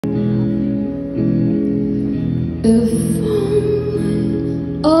If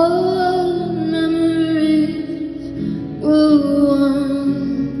only all our memories were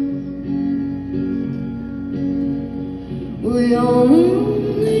one, we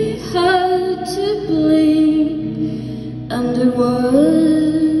only had to blink and it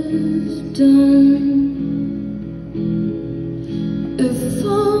was done. If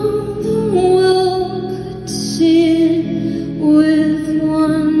all the world could see it with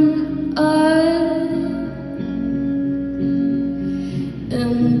one eye,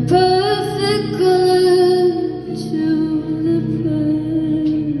 in perfect color to the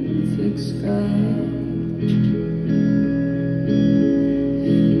perfect sky.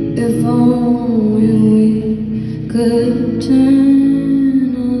 If only we could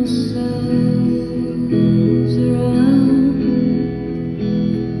turn ourselves around,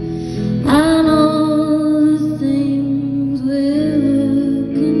 and all the things we're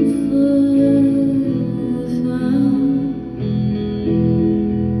looking for were found.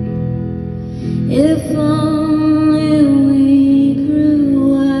 If only we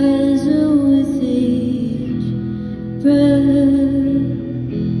grew wiser with each breath.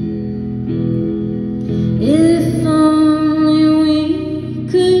 If only we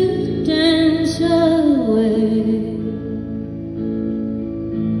could dance away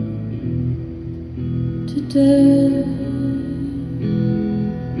to death.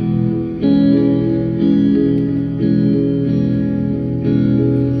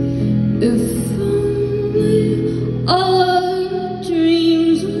 If only all our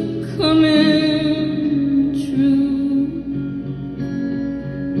dreams were coming true,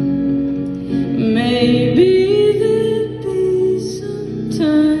 maybe there'd be some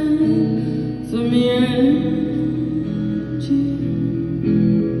time for me and you.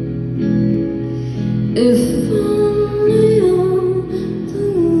 If only all the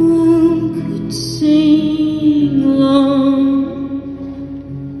world could sing along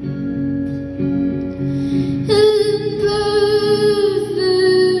in perfect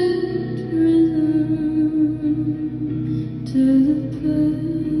rhythm to the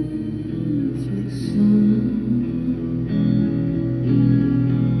perfect song.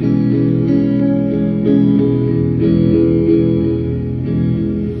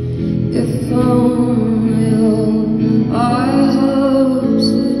 If only all our hopes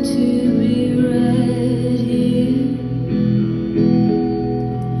were to be read here,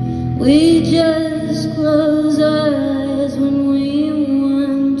 we just close our eyes when we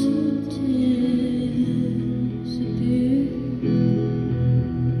want to disappear.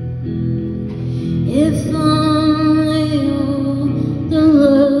 If only all the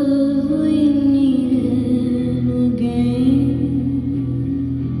love we needed were gained.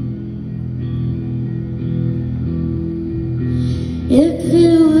 If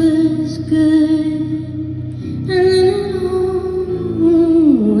it was good and then it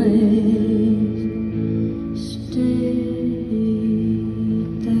always stayed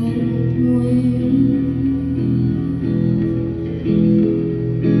that way.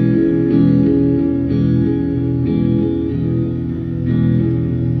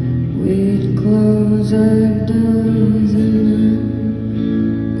 We'd close our doors and then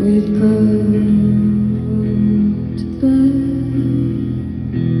we'd go to bed.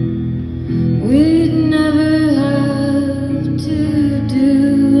 We'd never have to do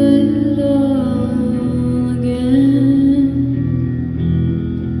it all again.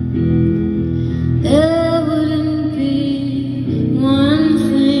 There wouldn't be one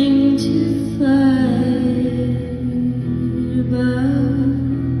thing to fight about,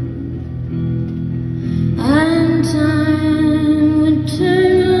 and time would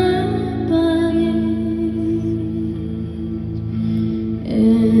turn our bodies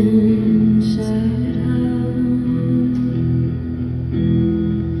inside out,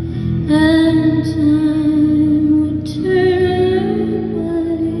 and time